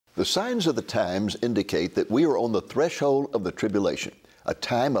The signs of the times indicate that we are on the threshold of the tribulation, a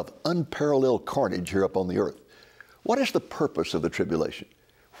time of unparalleled carnage here upon the earth. What is the purpose of the tribulation?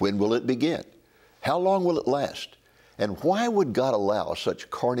 When will it begin? How long will it last? And why would God allow such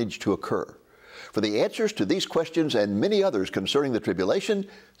carnage to occur? For the answers to these questions and many others concerning the tribulation,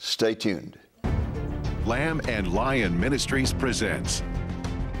 stay tuned. Lamb and Lion Ministries presents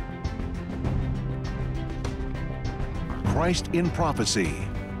Christ in Prophecy,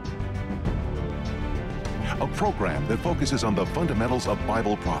 a program that focuses on the fundamentals of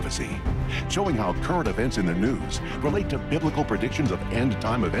Bible prophecy, showing how current events in the news relate to biblical predictions of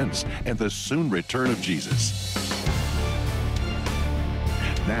end-time events and the soon return of Jesus.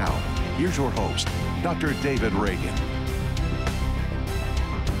 Now, here's your host, Dr. David Reagan.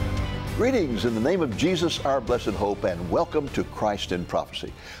 Greetings in the name of Jesus, our blessed hope, and welcome to Christ in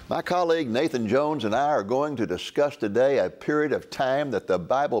Prophecy. My colleague Nathan Jones and I are going to discuss today a period of time that the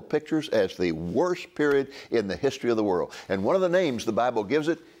Bible pictures as the worst period in the history of the world. And one of the names the Bible gives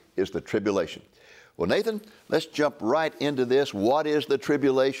it is the tribulation. Well, Nathan, let's jump right into this. What is the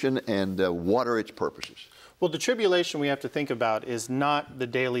tribulation and what are its purposes? Well, the tribulation we have to think about is not the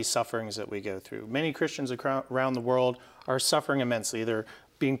daily sufferings that we go through. Many Christians around the world are suffering immensely, either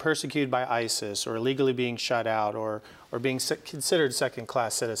being persecuted by ISIS or illegally being shut out or being considered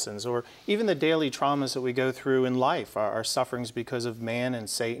second-class citizens, or even the daily traumas that we go through in life, our sufferings because of man and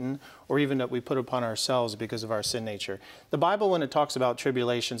Satan, or even that we put upon ourselves because of our sin nature. The Bible, when it talks about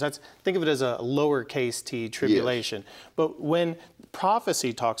tribulations, think of it as a lowercase t tribulation. Yes. But when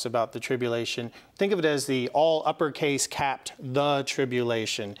prophecy talks about the tribulation, think of it as the all uppercase capped the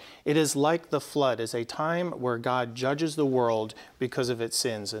tribulation. It is like the flood, is a time where God judges the world because of its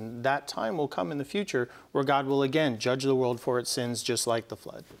sins. And that time will come in the future where God will again judge the world for its sins, just like the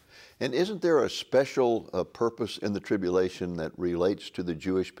flood. And isn't there a special purpose in the tribulation that relates to the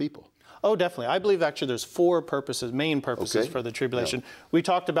Jewish people? Oh, definitely. I believe actually there's four purposes, main purposes for the tribulation. Yeah. We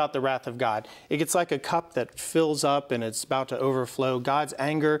talked about the wrath of God. It gets like a cup that fills up and it's about to overflow. God's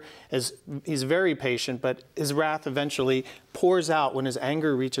anger he's very patient, but his wrath eventually pours out when his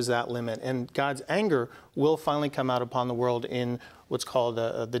anger reaches that limit. And God's anger will finally come out upon the world in what's called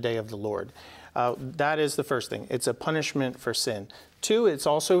the day of the Lord. That is the first thing. It's a punishment for sin. Two, it's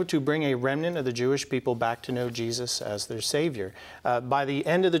also to bring a remnant of the Jewish people back to know Jesus as their Savior. By the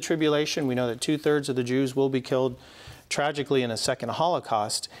end of the tribulation, we know that 2/3 of the Jews will be killed tragically in a second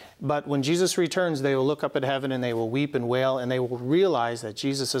Holocaust. But when Jesus returns, they will look up at heaven and they will weep and wail, and they will realize that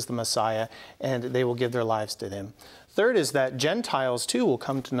Jesus is the Messiah, and they will give their lives to him. Third is that Gentiles, too, will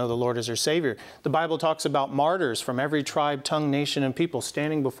come to know the Lord as their Savior. The Bible talks about martyrs from every tribe, tongue, nation, and people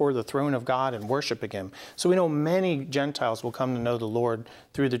standing before the throne of God and worshiping him. So we know many Gentiles will come to know the Lord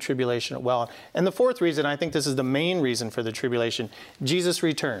through the tribulation as well. And the fourth reason, I think this is the main reason for the tribulation, Jesus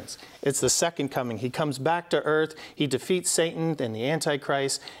returns. It's the second coming. He comes back to earth, he defeats Satan and the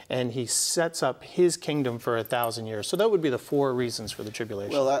Antichrist, and he sets up his kingdom for 1,000 years. So that would be the four reasons for the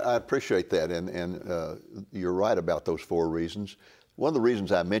tribulation. Well, I appreciate that, and you're right about those four reasons. One of the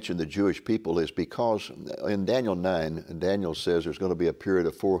reasons I mentioned the Jewish people is because in Daniel 9, Daniel says there's going to be a period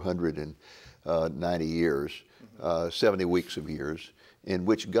of 490 years, 70 weeks of years, in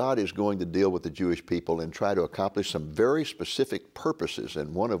which God is going to deal with the Jewish people and try to accomplish some very specific purposes,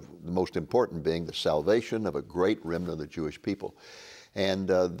 and one of the most important being the salvation of a great remnant of the Jewish people. And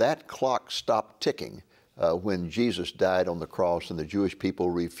that clock stopped ticking when Jesus died on the cross and the Jewish people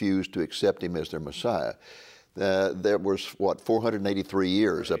refused to accept him as their Messiah. There was, 483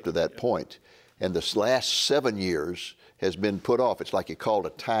 years up to that point. And this last 7 years has been put off. It's like you called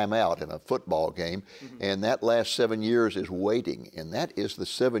a timeout in a football game. And that last 7 years is waiting. And that is the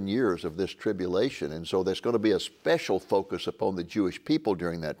 7 years of this tribulation. And so there's going to be a special focus upon the Jewish people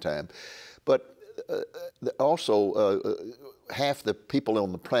during that time. But also, half the people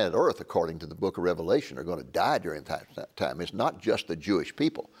on the planet Earth, according to the book of Revelation, are going to die during that time. It's not just the Jewish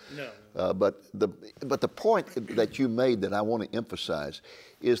people. No. But the point that you made that I want to emphasize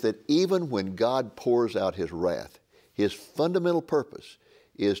is that even when God pours out his wrath, his fundamental purpose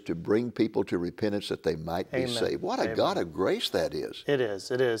is to bring people to repentance that they might be saved. What a God of grace that is. It is.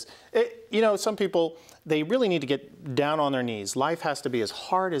 It is. You know, some people, they really need to get down on their knees. Life has to be as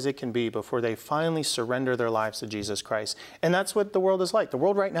hard as it can be before they finally surrender their lives to Jesus Christ. And that's what the world is like. The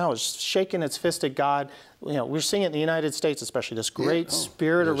world right now is shaking its fist at God. You know, we're seeing it in the United States, especially this great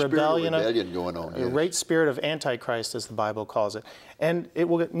spirit of rebellion going on. A great spirit of Antichrist, as the Bible calls it. And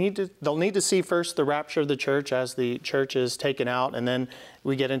they'll need to see first the rapture of the church as the church is taken out, and then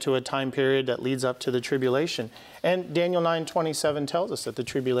we get into a time period that leads up to the tribulation. And Daniel 9:27 tells us that the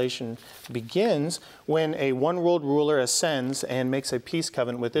tribulation begins when a one world ruler ascends and makes a peace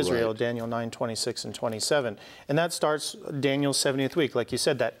covenant with Israel, Right. Daniel 9:26 and 27. And that starts Daniel's 70th week. Like you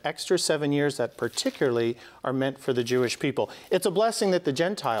said, that extra 7 years that particularly are meant for the Jewish people. It's a blessing that the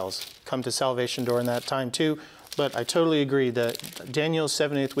Gentiles come to salvation during that time too. But I totally agree that Daniel's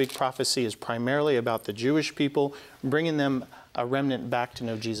 70th week prophecy is primarily about the Jewish people, bringing them a remnant back to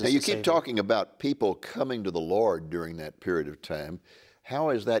know Jesus. Now, you as keep Savior. talking about people coming to the Lord during that period of time. How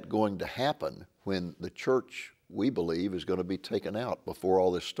is that going to happen when the church, we believe, is going to be taken out before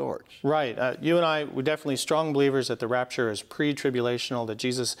all this starts? Right. You and I, we're definitely strong believers that the rapture is pre-tribulational, that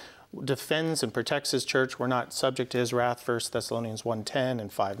Jesus defends and protects his church. We're not subject to his wrath, 1 Thessalonians 1:10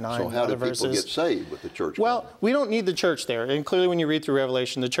 and 5:9. So how do people verses. get saved with the church? Well, we don't need the church there. And clearly when you read through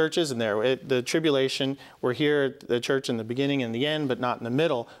Revelation, the church isn't there. The tribulation, we're here at the church in the beginning and the end, but not in the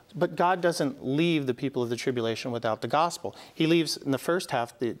middle. But God doesn't leave the people of the tribulation without the gospel. He leaves in the first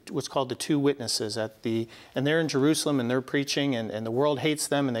half what's called the two witnesses and they're in Jerusalem and they're preaching and the world hates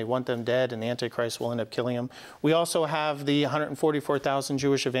them and they want them dead and the Antichrist will end up killing them. We also have the 144,000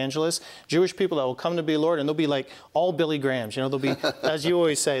 Jewish evangelists, Jewish people that will come to be Lord, and they'll be like all Billy Grahams. You know, they'll be, as you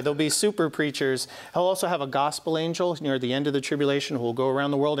always say, they'll be super preachers. He'll also have a gospel angel near the end of the tribulation who will go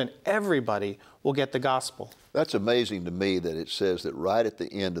around the world and everybody will get the gospel. That's amazing to me that it says that right at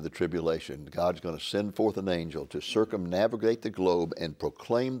the end of the tribulation, God's going to send forth an angel to circumnavigate the globe and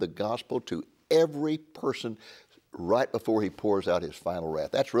proclaim the gospel to every person right before he pours out his final wrath.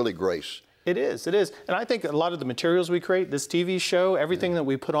 That's really grace. It is. It is. And I think a lot of the materials we create, this TV show, everything that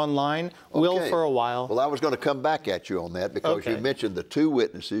we put online will for a while. Well, I was going to come back at you on that because you mentioned the two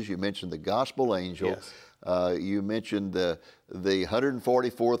witnesses. You mentioned the gospel angel. Yes. You mentioned the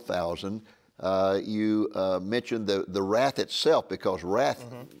 144,000. You mentioned the wrath itself, because wrath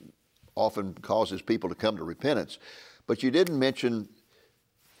often causes people to come to repentance. But you didn't mention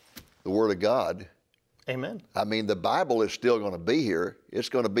the Word of God. Amen. I mean, the Bible is still going to be here. It's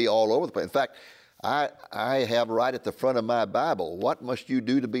going to be all over the place. In fact, I have right at the front of my Bible, what must you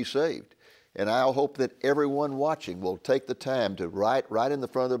do to be saved? And I hope that everyone watching will take the time to write right in the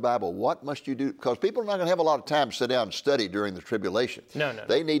front of their Bible, what must you do? Because people are not going to have a lot of time to sit down and study during the tribulation. No.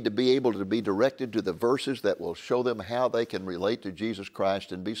 They need to be able to be directed to the verses that will show them how they can relate to Jesus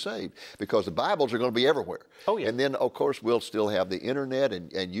Christ and be saved. Because the Bibles are going to be everywhere. Oh, yeah. And then, of course, we'll still have the internet,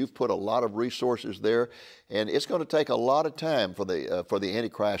 and you've put a lot of resources there. And it's going to take a lot of time for the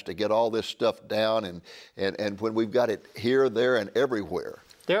Antichrist to get all this stuff down, and when we've got it here, there, and everywhere.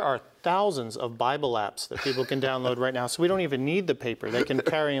 There are thousands of Bible apps that people can download right now, so we don't even need the paper. They can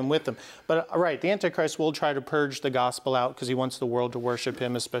carry them with them. But right, the Antichrist will try to purge the gospel out because he wants the world to worship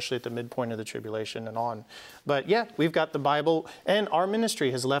him, especially at the midpoint of the tribulation and on. But yeah, we've got the Bible, and our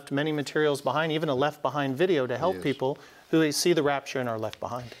ministry has left many materials behind, even a Left Behind video to help people who see the rapture and are left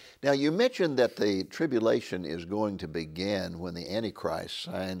behind. Now, you mentioned that the tribulation is going to begin when the Antichrist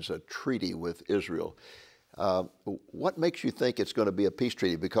signs a treaty with Israel. What makes you think it's going to be a peace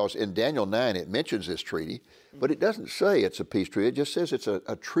treaty? Because in Daniel 9 it mentions this treaty, but it doesn't say it's a peace treaty. It just says it's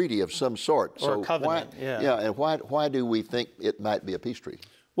a treaty of some sort. Or a covenant, and why do we think it might be a peace treaty?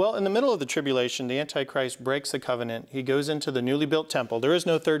 Well, in the middle of the tribulation, the Antichrist breaks the covenant. He goes into the newly built temple. There is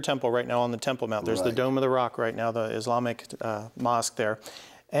no third temple right now on the Temple Mount. There's the Dome of the Rock right now, the Islamic mosque there.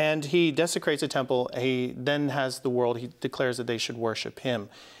 And he desecrates the temple. He then has the world, he declares that they should worship him.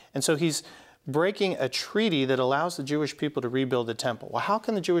 And so he's breaking a treaty that allows the Jewish people to rebuild the temple. Well, how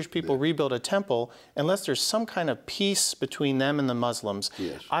can the Jewish people rebuild a temple unless there's some kind of peace between them and the Muslims?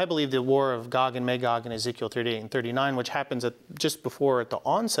 Yes. I believe the war of Gog and Magog in Ezekiel 38 and 39, which happens just before at the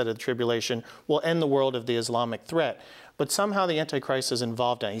onset of the tribulation, will end the world of the Islamic threat. But somehow the Antichrist is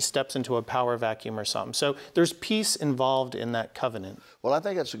involved in it. He steps into a power vacuum or something. So there's peace involved in that covenant. Well, I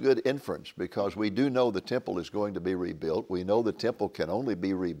think that's a good inference, because we do know the temple is going to be rebuilt. We know the temple can only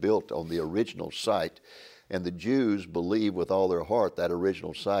be rebuilt on the original site. And the Jews believe with all their heart that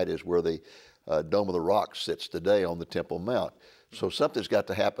original site is where the Dome of the Rock sits today on the Temple Mount. So something's got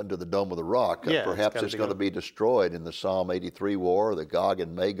to happen to the Dome of the Rock. Perhaps it's going to be destroyed in the Psalm 83 war, the Gog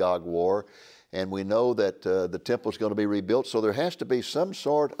and Magog war. And we know that the temple is going to be rebuilt. So there has to be some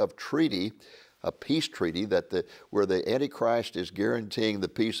sort of treaty, a peace treaty, where the Antichrist is guaranteeing the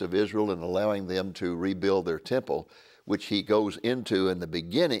peace of Israel and allowing them to rebuild their temple, which he goes into in the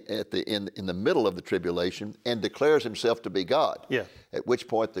beginning, in the middle of the tribulation, and declares himself to be God. Yeah. At which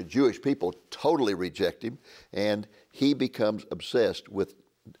point the Jewish people totally reject him, and he becomes obsessed with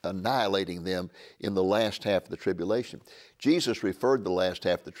annihilating them in the last half of the tribulation. Jesus referred the last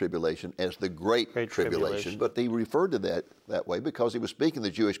half of the tribulation as the Great Tribulation, but he referred to that way because he was speaking to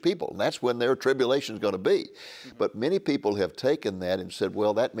the Jewish people, and that's when their tribulation is going to be. But many people have taken that and said,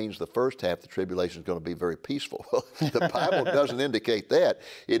 well, that means the first half of the tribulation is going to be very peaceful. Well, the Bible doesn't indicate that.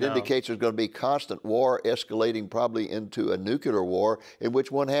 It indicates there's going to be constant war escalating probably into a nuclear war in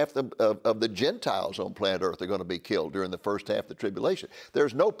which one half of the Gentiles on planet Earth are going to be killed during the first half of the tribulation.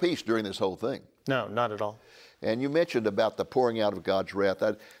 There's no peace during this whole thing. No, not at all. And you mentioned about the pouring out of God's wrath.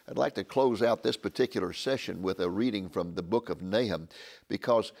 I'd like to close out this particular session with a reading from the book of Nahum,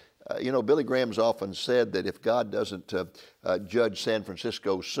 because you know, Billy Graham's often said that if God doesn't judge San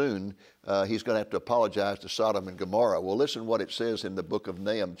Francisco soon, he's going to have to apologize to Sodom and Gomorrah. Well, listen what it says in the book of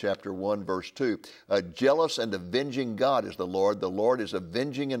Nahum, chapter 1, verse 2. A jealous and avenging God is the Lord. The Lord is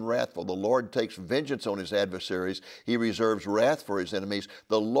avenging and wrathful. The Lord takes vengeance on his adversaries. He reserves wrath for his enemies.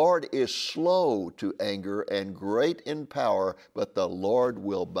 The Lord is slow to anger and great in power, but the Lord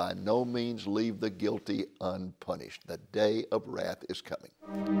will by no means leave the guilty unpunished. The day of wrath is coming.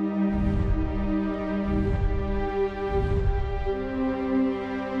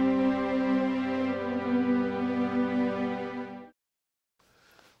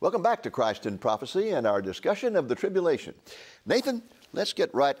 Welcome back to Christ in Prophecy and our discussion of the tribulation. Nathan, let's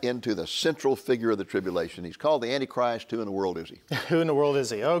get right into the central figure of the tribulation. He's called the Antichrist. Who in the world is he? Who in the world is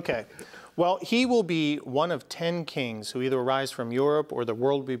he? Okay. Well, he will be one of 10 kings who either arise from Europe or the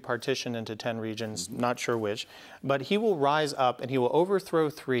world will be partitioned into 10 regions, not sure which. But he will rise up and he will overthrow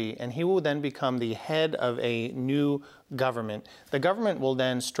 3, and he will then become the head of a new government. The government will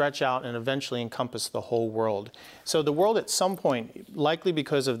then stretch out and eventually encompass the whole world. So the world at some point, likely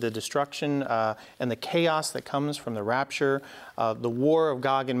because of the destruction and the chaos that comes from the rapture, the war of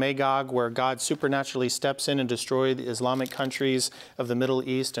Gog and Magog, where God supernaturally steps in and destroys the Islamic countries of the Middle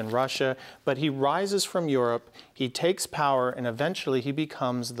East and Russia. But he rises from Europe, he takes power, and eventually he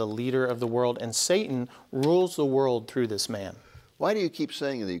becomes the leader of the world. And Satan rules the world through this man. Why do you keep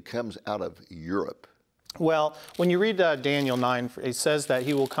saying that he comes out of Europe? Well, when you read Daniel 9, it says that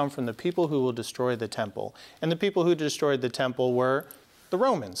he will come from the people who will destroy the temple. And the people who destroyed the temple were the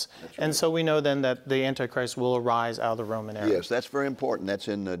Romans. That's right. And so we know then that the Antichrist will arise out of the Roman era. Yes, that's very important. That's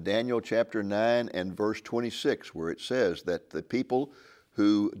in Daniel chapter 9 and verse 26, where it says that the people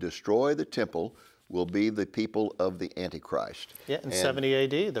who destroy the temple will be the people of the Antichrist. Yeah, in 70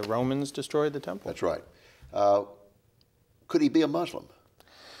 AD, the Romans destroyed the temple. That's right. Could he be a Muslim?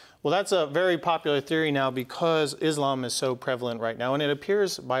 Well, that's a very popular theory now because Islam is so prevalent right now. And it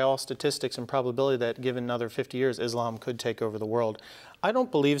appears by all statistics and probability that given another 50 years, Islam could take over the world. I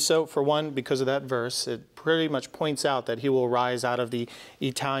don't believe so, for one, because of that verse. It pretty much points out that he will rise out of the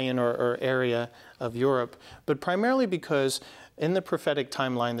Italian or area of Europe, but primarily because in the prophetic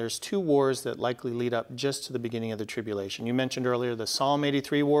timeline, there's 2 wars that likely lead up just to the beginning of the tribulation. You mentioned earlier the Psalm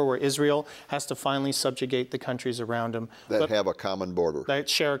 83 war, where Israel has to finally subjugate the countries around them. That have a common border. That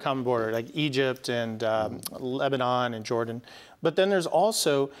share a common border, like Egypt and Lebanon and Jordan. But then there's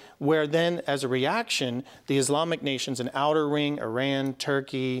also where then, as a reaction, the Islamic nations, an outer ring, Iran,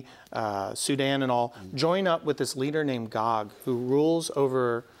 Turkey, Sudan and all, join up with this leader named Gog, who rules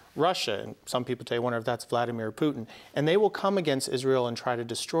over Russia, and some people today wonder if that's Vladimir Putin, and they will come against Israel and try to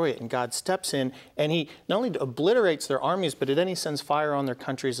destroy it. And God steps in, and he not only obliterates their armies, but then he sends fire on their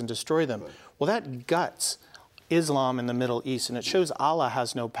countries and destroy them. Well, that guts Islam in the Middle East, and it shows Allah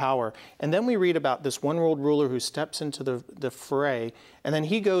has no power. And then we read about this one world ruler who steps into the fray, and then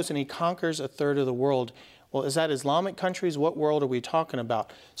he goes and he conquers a third of the world. Well, is that Islamic countries? What world are we talking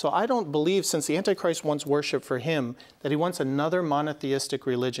about? So I don't believe, since the Antichrist wants worship for him, that he wants another monotheistic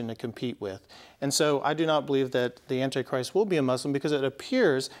religion to compete with. And so I do not believe that the Antichrist will be a Muslim, because it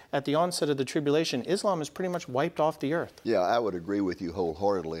appears at the onset of the tribulation, Islam is pretty much wiped off the earth. Yeah, I would agree with you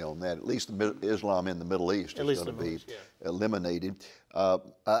wholeheartedly on that. At least Islam in the Middle East is going to be eliminated.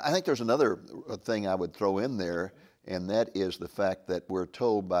 I think there's another thing I would throw in there, and that is the fact that we're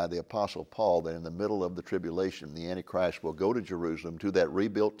told by the Apostle Paul that in the middle of the tribulation, the Antichrist will go to Jerusalem, to that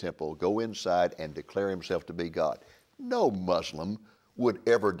rebuilt temple, go inside and declare himself to be God. No Muslim would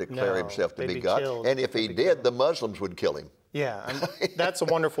ever declare himself to be God. And if he did, the Muslims would kill him. Yeah, that's a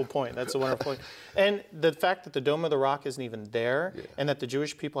wonderful point. That's a wonderful point. And the fact that the Dome of the Rock isn't even there, and that the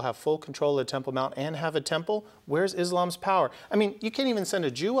Jewish people have full control of the Temple Mount and have a temple, where's Islam's power? I mean, you can't even send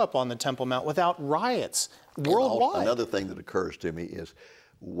a Jew up on the Temple Mount without riots worldwide. Another thing that occurs to me is,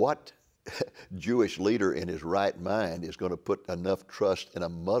 what Jewish leader in his right mind is going to put enough trust in a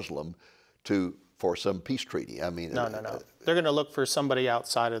Muslim for some peace treaty? I mean, no. They're going to look for somebody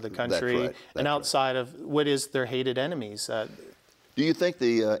outside of the country and outside of what is their hated enemies. Do you think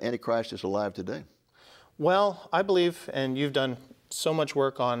the Antichrist is alive today? Well, I believe, and you've done so much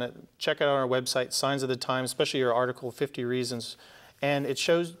work on it, check it out on our website, Signs of the Times, especially your article, 50 Reasons, and it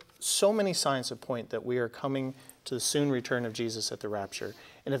shows so many signs that point that we are coming to the soon return of Jesus at the rapture.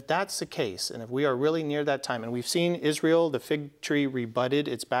 And if that's the case, and if we are really near that time, and we've seen Israel, the fig tree rebudded,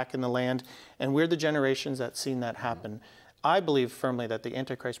 it's back in the land, and we're the generations that's seen that happen, I believe firmly that the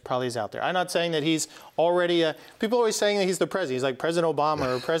Antichrist probably is out there. I'm not saying that he's already, people are always saying that he's the president. He's like President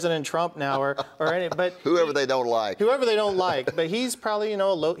Obama or President Trump now, or any, but whoever they don't like. Whoever they don't like. But he's probably,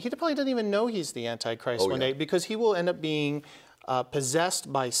 he probably doesn't even know he's the Antichrist one day, because he will end up being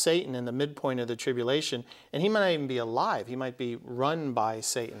possessed by Satan in the midpoint of the tribulation, and he might not even be alive. He might be run by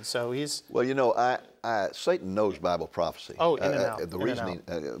Satan. So he's... Well, Satan knows Bible prophecy. Oh, in and out. The reason,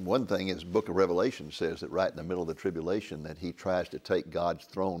 one thing is, the book of Revelation says that right in the middle of the tribulation that he tries to take God's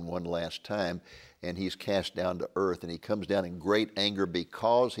throne one last time, and he's cast down to earth, and he comes down in great anger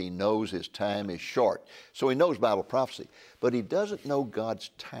because he knows his time is short. So he knows Bible prophecy, but he doesn't know God's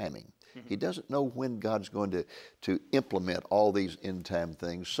timing. He doesn't know when God's going to implement all these end-time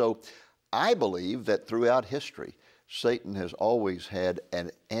things. So I believe that throughout history, Satan has always had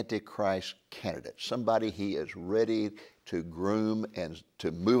an Antichrist candidate, somebody he is ready to groom and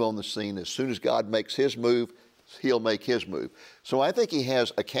to move on the scene. As soon as God makes his move, he'll make his move. So I think he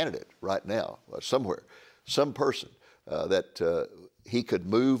has a candidate right now, somewhere, some person that he could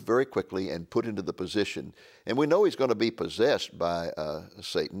move very quickly and put into the position. And we know he's going to be possessed by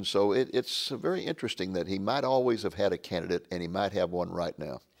Satan, so it's very interesting that he might always have had a candidate, and he might have one right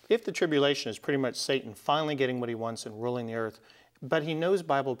now. If the tribulation is pretty much Satan finally getting what he wants and ruling the earth, but he knows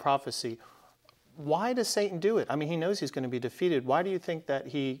Bible prophecy, why does Satan do it? I mean, he knows he's going to be defeated. Why do you think that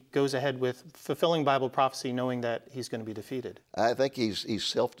he goes ahead with fulfilling Bible prophecy knowing that he's going to be defeated? I think he's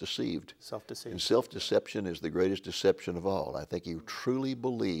self-deceived. Self-deceived. And self-deception is the greatest deception of all. I think he truly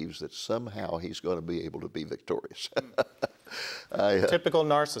believes that somehow he's going to be able to be victorious. Typical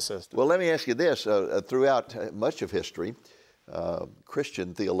narcissist. Well, let me ask you this. Throughout much of history,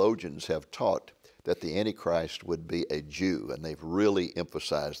 Christian theologians have taught that the Antichrist would be a Jew, and they've really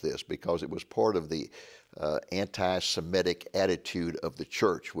emphasized this because it was part of the anti-Semitic attitude of the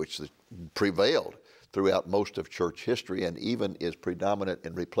church, which prevailed throughout most of church history and even is predominant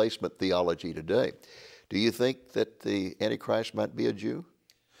in replacement theology today. Do you think that the Antichrist might be a Jew?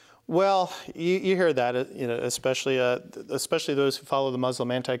 Well, you hear that, especially those who follow the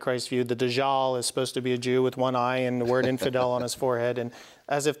Muslim Antichrist view. The Dajjal is supposed to be a Jew with one eye and the word infidel on his forehead, and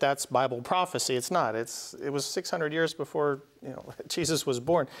as if that's Bible prophecy. It's not. It was 600 years before Jesus was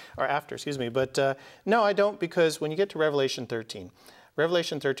born, or after, excuse me. But no, I don't, because when you get to Revelation 13,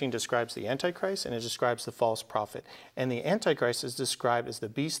 Revelation 13 describes the Antichrist, and it describes the false prophet. And the Antichrist is described as the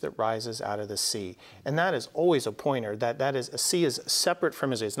beast that rises out of the sea. And that is always a pointer, that is, a sea is separate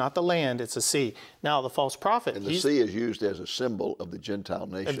from Israel. It's not the land, it's a sea. Now, the false prophet... And the sea is used as a symbol of the Gentile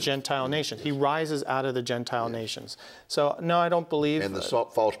nations. A Gentile nation. Yes. He rises out of the Gentile nations. So, no, I don't believe... And the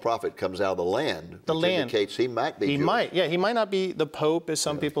false prophet comes out of the land, which indicates he might be Jewish. He might, yeah. He might not be the Pope, as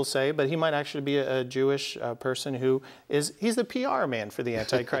some people say, but he might actually be a Jewish person who is... He's the PR man for the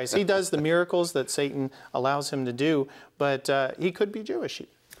Antichrist. He does the miracles that Satan allows him to do, but he could be Jewish.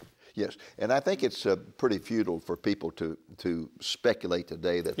 Yes, and I think it's pretty futile for people to speculate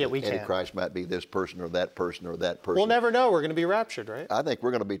today that the Antichrist might be this person or that person or that person. We'll never know. We're going to be raptured, right? I think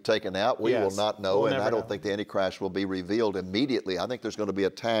we're going to be taken out. We will not know, and I don't think the Antichrist will be revealed immediately. I think there's going to be a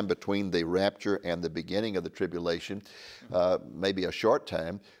time between the rapture and the beginning of the tribulation, maybe a short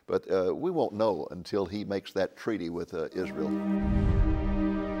time, but we won't know until he makes that treaty with Israel.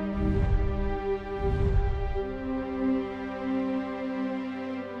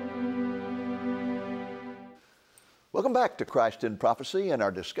 Welcome back to Christ in Prophecy and our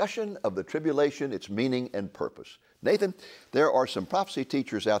discussion of the tribulation, its meaning and purpose. Nathan, there are some prophecy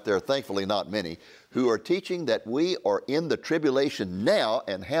teachers out there, thankfully not many, who are teaching that we are in the tribulation now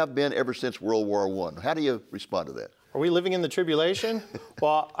and have been ever since World War I. How do you respond to that? Are we living in the tribulation?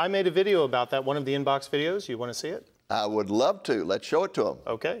 Well, I made a video about that, one of the inbox videos. You want to see it? I would love to. Let's show it to them.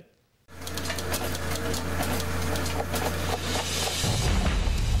 Okay.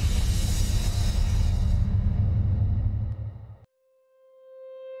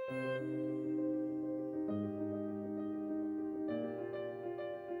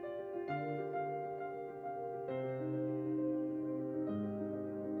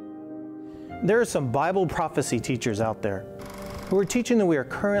 There are some Bible prophecy teachers out there who are teaching that we are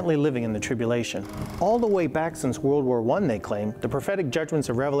currently living in the tribulation. All the way back since World War I, they claim, the prophetic judgments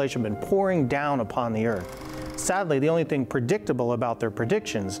of Revelation have been pouring down upon the earth. Sadly, the only thing predictable about their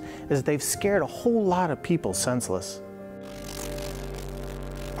predictions is that they've scared a whole lot of people senseless.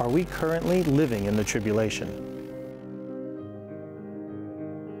 Are we currently living in the tribulation?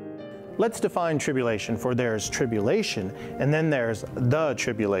 Let's define tribulation, for there's tribulation and then there's the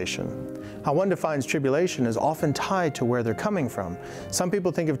tribulation. How one defines tribulation is often tied to where they're coming from. Some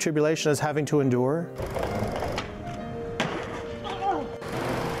people think of tribulation as having to endure.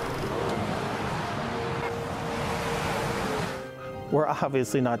 We're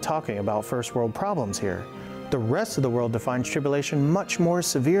obviously not talking about first world problems here. The rest of the world defines tribulation much more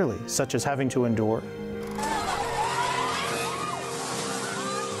severely, such as having to endure.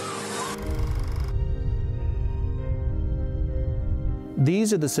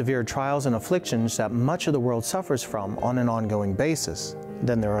 These are the severe trials and afflictions that much of the world suffers from on an ongoing basis.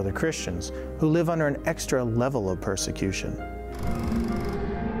 Then there are the Christians, who live under an extra level of persecution.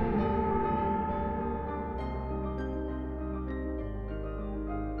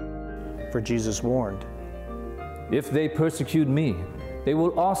 For Jesus warned, "If they persecute me, they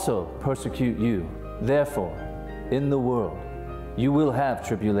will also persecute you. Therefore, in the world, you will have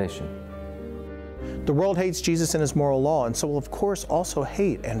tribulation." The world hates Jesus and his moral law, and so will of course also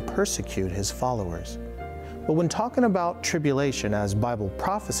hate and persecute his followers. But when talking about tribulation as Bible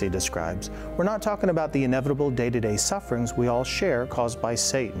prophecy describes, we're not talking about the inevitable day-to-day sufferings we all share caused by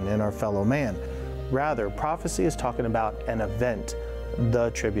Satan and our fellow man. Rather, prophecy is talking about an event,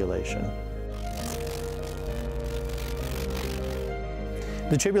 the tribulation.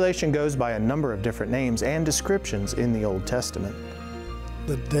 The tribulation goes by a number of different names and descriptions in the Old Testament.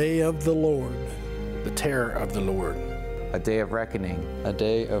 The day of the Lord. The terror of the Lord. A day of reckoning. A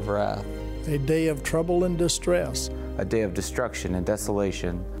day of wrath. A day of trouble and distress. A day of destruction and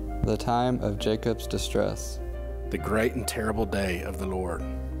desolation. The time of Jacob's distress. The great and terrible day of the Lord.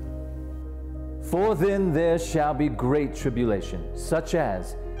 For then there shall be great tribulation, such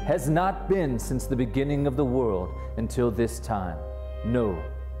as has not been since the beginning of the world until this time. No,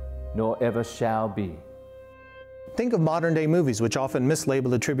 nor ever shall be. Think of modern-day movies which often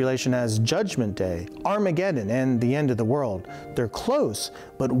mislabel the tribulation as Judgment Day, Armageddon, and the end of the world. They're close,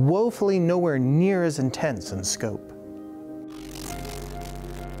 but woefully nowhere near as intense in scope.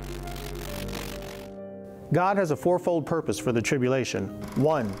 God has a fourfold purpose for the tribulation.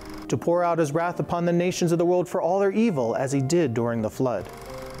 1, to pour out his wrath upon the nations of the world for all their evil, as he did during the flood.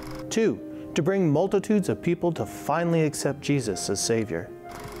 2, to bring multitudes of people to finally accept Jesus as Savior.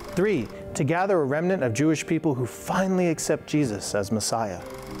 3, to gather a remnant of Jewish people who finally accept Jesus as Messiah.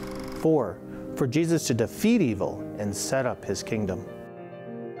 4, for Jesus to defeat evil and set up his kingdom.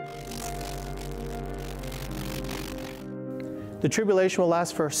 The tribulation will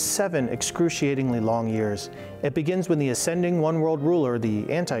last for 7 excruciatingly long years. It begins when the ascending one-world ruler, the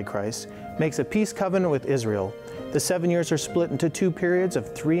Antichrist, makes a peace covenant with Israel. The 7 years are split into 2 periods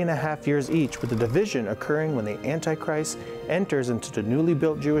of 3.5 years each, with the division occurring when the Antichrist enters into the newly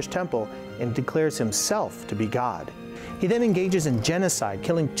built Jewish temple and declares himself to be God. He then engages in genocide,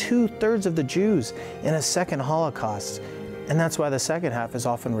 killing 2/3 of the Jews in a second Holocaust. And that's why the second half is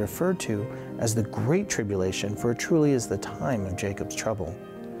often referred to as the Great Tribulation, for it truly is the time of Jacob's trouble.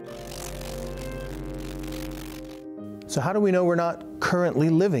 So how do we know we're not currently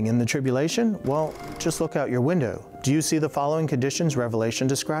living in the tribulation? Well, just look out your window. Do you see the following conditions Revelation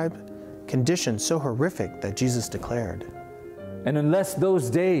described? Conditions so horrific that Jesus declared, "And unless those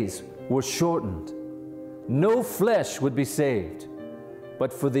days were shortened, no flesh would be saved,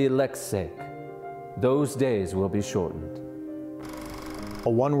 but for the elect's sake, those days will be shortened." A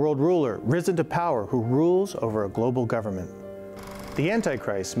one-world ruler risen to power who rules over a global government. The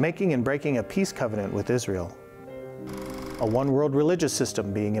Antichrist making and breaking a peace covenant with Israel. A one-world religious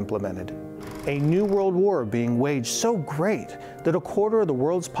system being implemented. A new world war being waged so great that 1/4 of the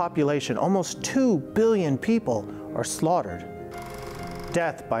world's population, almost 2 billion people, are slaughtered.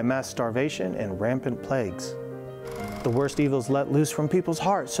 Death by mass starvation and rampant plagues. The worst evils let loose from people's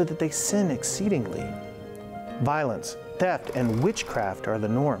hearts so that they sin exceedingly. Violence, theft, and witchcraft are the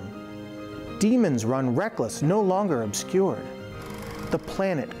norm. Demons run reckless, no longer obscured. The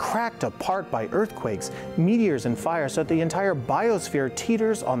planet cracked apart by earthquakes, meteors, and fire so that the entire biosphere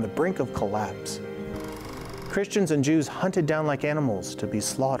teeters on the brink of collapse. Christians and Jews hunted down like animals to be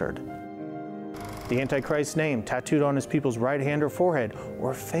slaughtered. The Antichrist's name tattooed on his people's right hand or forehead,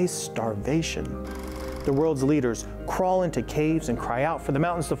 or face starvation. The world's leaders crawl into caves and cry out for the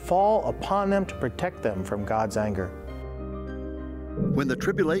mountains to fall upon them to protect them from God's anger. When the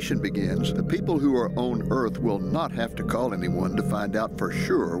tribulation begins, the people who are on earth will not have to call anyone to find out for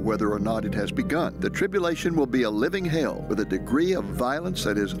sure whether or not it has begun. The tribulation will be a living hell with a degree of violence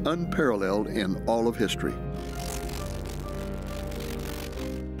that is unparalleled in all of history.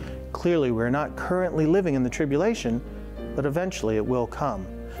 Clearly, we're not currently living in the tribulation, but eventually it will come.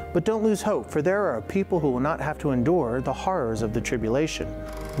 But don't lose hope, for there are a people who will not have to endure the horrors of the tribulation.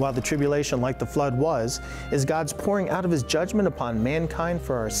 While the tribulation, like the flood was, is God's pouring out of His judgment upon mankind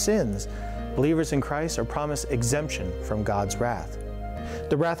for our sins, believers in Christ are promised exemption from God's wrath.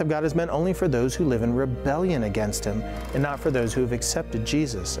 The wrath of God is meant only for those who live in rebellion against Him, and not for those who have accepted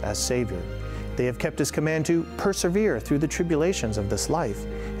Jesus as Savior. They have kept His command to persevere through the tribulations of this life,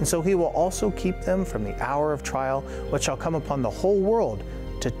 and so He will also keep them from the hour of trial which shall come upon the whole world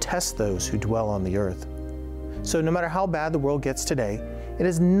to test those who dwell on the earth. So no matter how bad the world gets today, it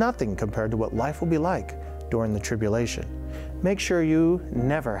is nothing compared to what life will be like during the tribulation. Make sure you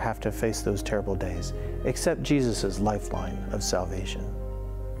never have to face those terrible days. Accept Jesus' lifeline of salvation.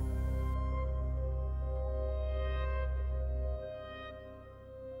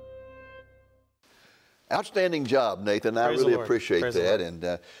 Outstanding job, Nathan. I really appreciate that.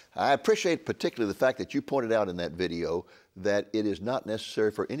 And I appreciate particularly the fact that you pointed out in that video that it is not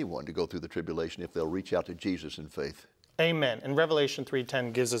necessary for anyone to go through the tribulation if they'll reach out to Jesus in faith. Amen. And Revelation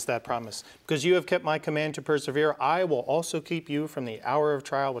 3:10 gives us that promise. Because you have kept my command to persevere, I will also keep you from the hour of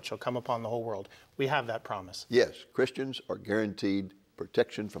trial which shall come upon the whole world. We have that promise. Yes, Christians are guaranteed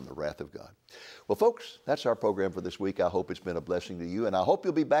protection from the wrath of God. Well, folks, that's our program for this week. I hope it's been a blessing to you, and I hope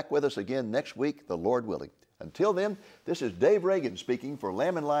you'll be back with us again next week, the Lord willing. Until then, this is Dave Reagan speaking for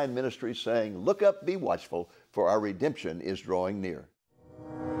Lamb and Lion Ministries saying, look up, be watchful, for our redemption is drawing near.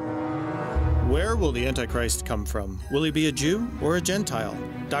 Where will the Antichrist come from? Will he be a Jew or a Gentile?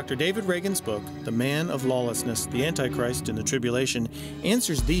 Dr. David Reagan's book, The Man of Lawlessness, the Antichrist in the Tribulation,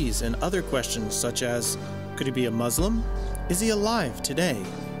 answers these and other questions such as, could he be a Muslim? Is he alive today?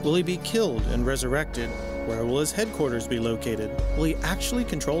 Will he be killed and resurrected? Where will his headquarters be located? Will he actually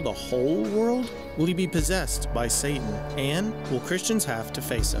control the whole world? Will he be possessed by Satan? And will Christians have to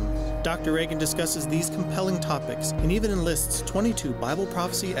face him? Dr. Reagan discusses these compelling topics and even enlists 22 Bible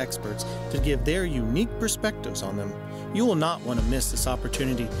prophecy experts to give their unique perspectives on them. You will not want to miss this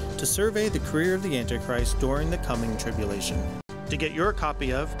opportunity to survey the career of the Antichrist during the coming tribulation. To get your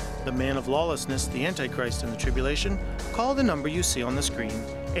copy of The Man of Lawlessness, the Antichrist in the Tribulation, call the number you see on the screen,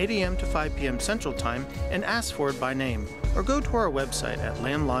 8 a.m. to 5 p.m. Central Time, and ask for it by name, or go to our website at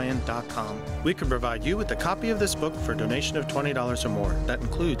lamblion.com. We can provide you with a copy of this book for a donation of $20 or more. That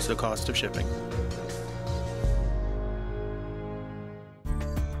includes the cost of shipping.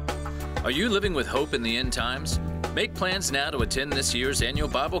 Are you living with hope in the end times? Make plans now to attend this year's annual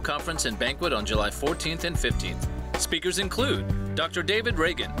Bible Conference and Banquet on July 14th and 15th. Speakers include Dr. David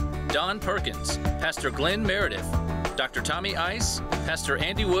Reagan, Don Perkins, Pastor Glenn Meredith, Dr. Tommy Ice, Pastor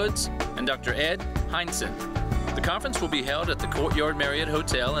Andy Woods, and Dr. Ed Heinzen. The conference will be held at the Courtyard Marriott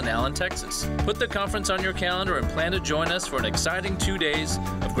Hotel in Allen, Texas. Put the conference on your calendar and plan to join us for an exciting 2 days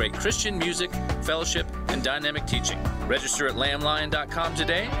of great Christian music, fellowship, and dynamic teaching. Register at lamblion.com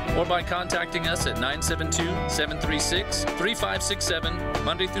today or by contacting us at 972-736-3567,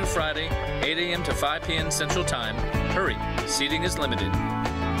 Monday through Friday, 8 a.m. to 5 p.m. Central Time. Hurry, seating is limited.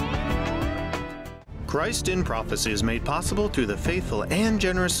 Christ in Prophecy is made possible through the faithful and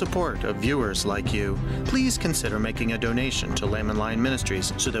generous support of viewers like you. Please consider making a donation to Lamb and Lion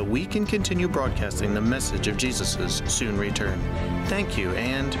Ministries so that we can continue broadcasting the message of Jesus' soon return. Thank you,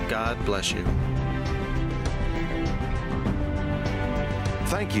 and God bless you.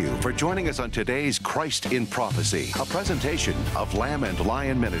 Thank you for joining us on today's Christ in Prophecy, a presentation of Lamb and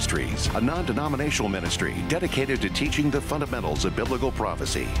Lion Ministries, a non-denominational ministry dedicated to teaching the fundamentals of biblical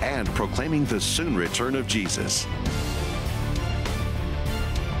prophecy and proclaiming the soon return of Jesus.